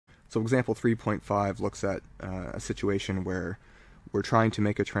So example 3.5 looks at a situation where we're trying to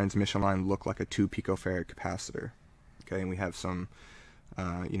make a transmission line look like a 2 picofarad capacitor. Okay, and we have some,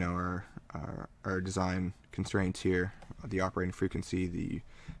 our design constraints here, the operating frequency, the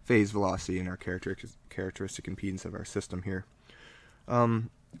phase velocity, and our characteristic impedance of our system here.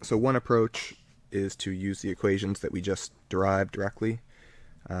 So one approach is to use the equations that we just derived directly.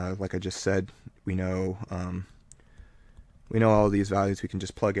 Like I just said, we know all of these values. We can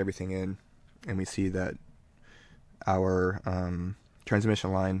just plug everything in, and we see that our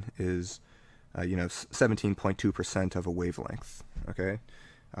transmission line is 17.2% of a wavelength. Okay,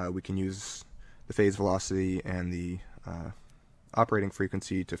 we can use the phase velocity and the operating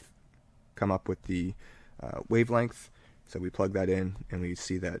frequency to come up with the wavelength. So we plug that in, and we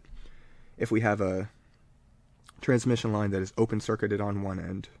see that if we have a transmission line that is open circuited on one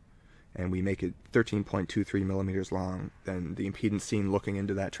end, and we make it 13.23 millimeters long, then the impedance seen looking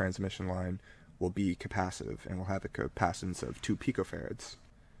into that transmission line will be capacitive, and will have a capacitance of 2 picofarads.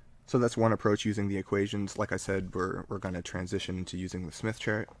 So that's one approach, using the equations. Like I said, we're going to transition to using the Smith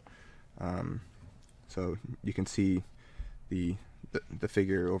chart. So you can see the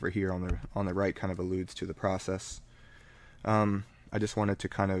figure over here on the right kind of alludes to the process. I just wanted to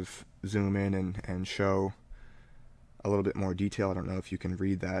kind of zoom in and show a little bit more detail. I don't know if you can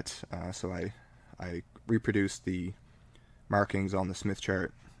read that, so I reproduced the markings on the Smith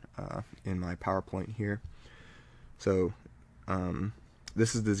chart in my PowerPoint here. So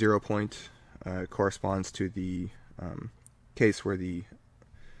this is the 0 point, corresponds to the case where the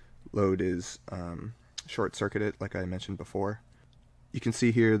load is short-circuited, like I mentioned before. You can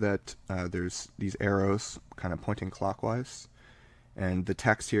see here that there's these arrows kind of pointing clockwise, and the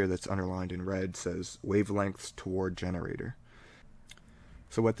text here that's underlined in red says wavelengths toward generator.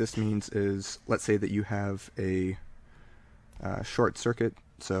 So what this means is, let's say that you have a short circuit.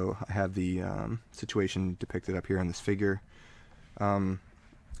 So I have the situation depicted up here in this figure.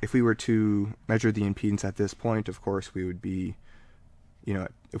 If we were to measure the impedance at this point, of course we would be,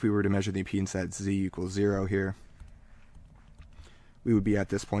 if we were to measure the impedance at z equals 0 here, we would be at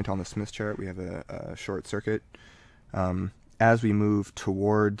this point on the Smith chart. We have a short circuit. As we move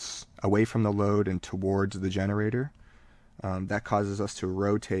away from the load and towards the generator, that causes us to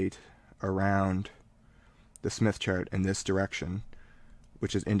rotate around the Smith chart in this direction,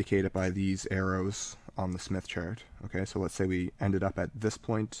 which is indicated by these arrows on the Smith chart. Okay, so let's say we ended up at this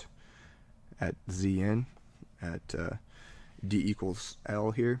point at z in, at d equals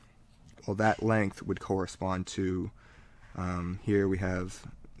L here. Well, that length would correspond to, here we have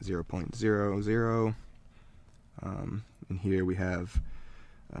 0.00, and here we have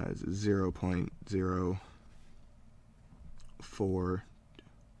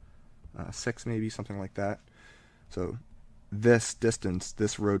 0.046, maybe, something like that. So this distance,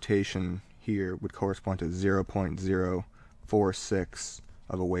 this rotation here, would correspond to 0.046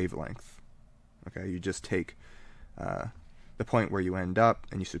 of a wavelength. Okay, you just take the point where you end up,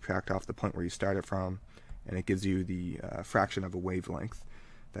 and you subtract off the point where you started from, and it gives you the fraction of a wavelength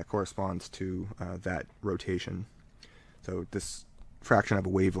that corresponds to that rotation. So this fraction of a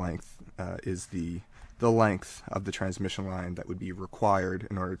wavelength is the length of the transmission line that would be required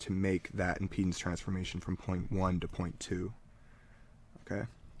in order to make that impedance transformation from point 1 to point 2. Okay,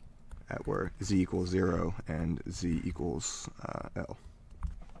 at where z equals 0 and z equals L.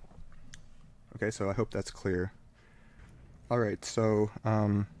 Okay, so I hope that's clear. Alright, so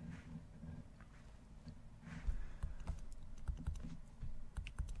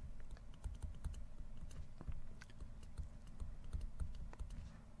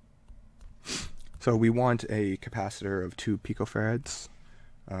so we want a capacitor of 2 picofarads.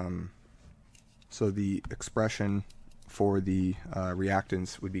 So the expression for the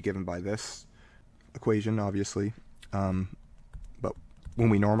reactance would be given by this equation, obviously. But when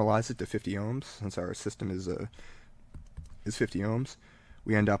we normalize it to 50 ohms, since our system is 50 ohms,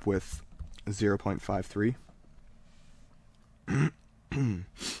 we end up with 0.53.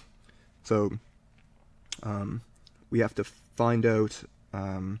 So we have to find out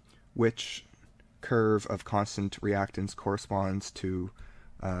which curve of constant reactance corresponds to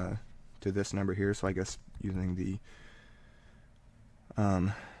this number here. So I guess using the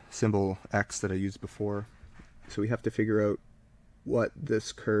symbol X that I used before. So we have to figure out what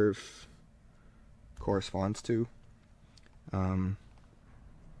this curve corresponds to. So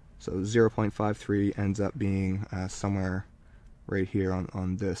 0.53 ends up being somewhere right here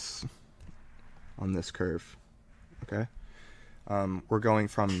on this curve. Okay. We're going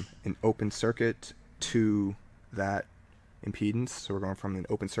from an open circuit to that impedance. So we're going from an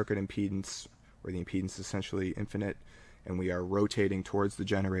open circuit impedance, where the impedance is essentially infinite, and we are rotating towards the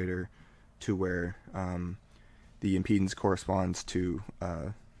generator to where the impedance corresponds to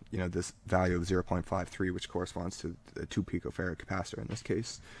this value of 0.53, which corresponds to the 2 picofarad capacitor in this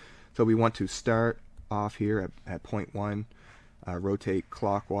case. So we want to start off here at point 1, rotate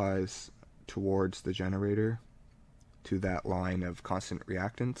clockwise towards the generator to that line of constant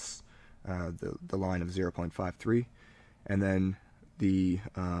reactance, the line of 0.53, and then the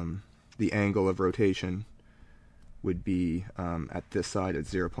angle of rotation would be at this side at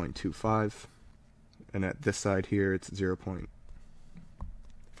 0.25, and at this side here it's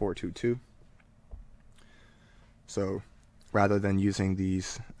 0.422. So rather than using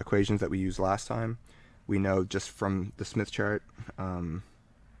these equations that we used last time, we know just from the Smith chart,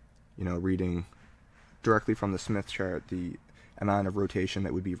 reading directly from the Smith chart the amount of rotation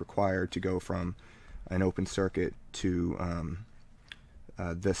that would be required to go from an open circuit to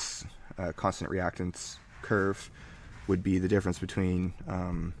this constant reactance curve would be the difference between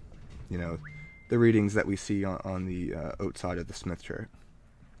the readings that we see on the outside of the Smith chart.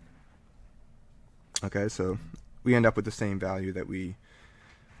 Okay, so we end up with the same value that we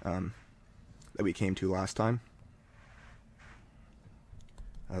came to last time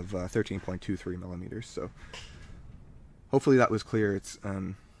of 13.23 millimeters. So hopefully that was clear. It's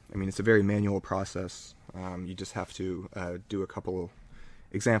it's a very manual process. You just have to do a couple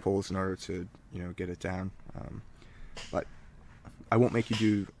examples in order to get it down. But I won't make you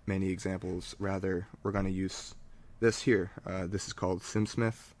do many examples. Rather, we're going to use this here. This is called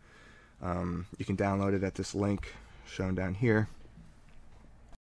SimSmith. You can download it at this link shown down here.